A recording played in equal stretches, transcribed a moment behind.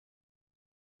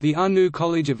The ANU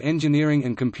College of Engineering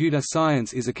and Computer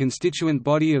Science is a constituent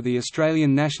body of the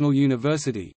Australian National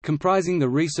University, comprising the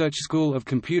Research School of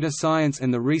Computer Science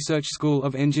and the Research School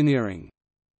of Engineering.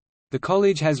 The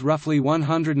college has roughly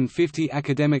 150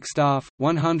 academic staff,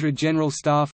 100 general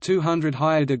staff, 200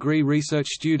 higher degree research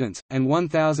students, and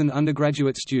 1,000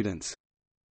 undergraduate students.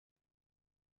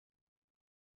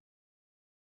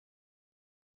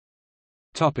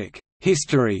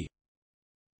 History.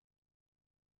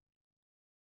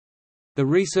 The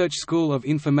Research School of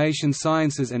Information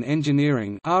Sciences and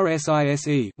Engineering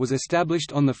was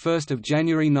established on 1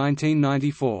 January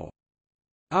 1994.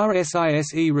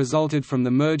 RSISE resulted from the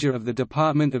merger of the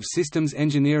Department of Systems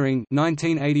Engineering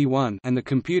 1981 and the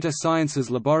Computer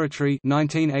Sciences Laboratory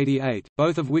 1988,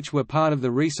 both of which were part of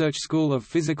the Research School of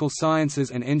Physical Sciences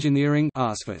and Engineering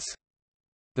 (ASPHES).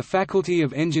 The Faculty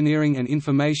of Engineering and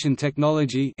Information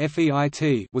Technology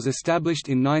was established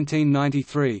in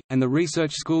 1993, and the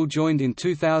Research School joined in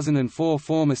 2004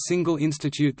 form a single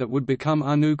institute that would become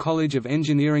ANU College of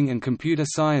Engineering and Computer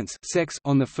Science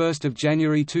on 1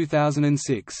 January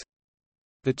 2006.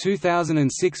 The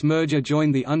 2006 merger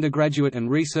joined the undergraduate and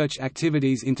research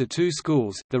activities into two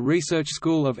schools, the Research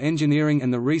School of Engineering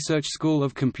and the Research School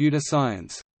of Computer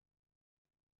Science.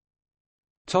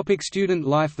 Student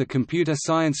life. The Computer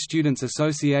Science Students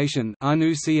Association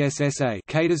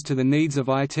caters to the needs of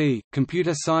IT,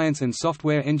 computer science and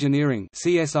software engineering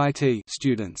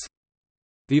students.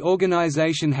 The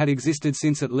organization had existed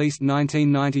since at least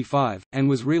 1995, and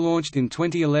was relaunched in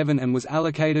 2011 and was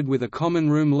allocated with a common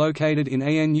room located in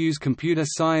ANU's Computer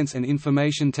Science and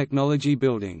Information Technology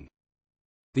building.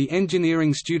 The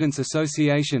Engineering Students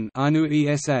Association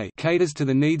caters to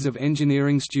the needs of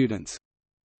engineering students.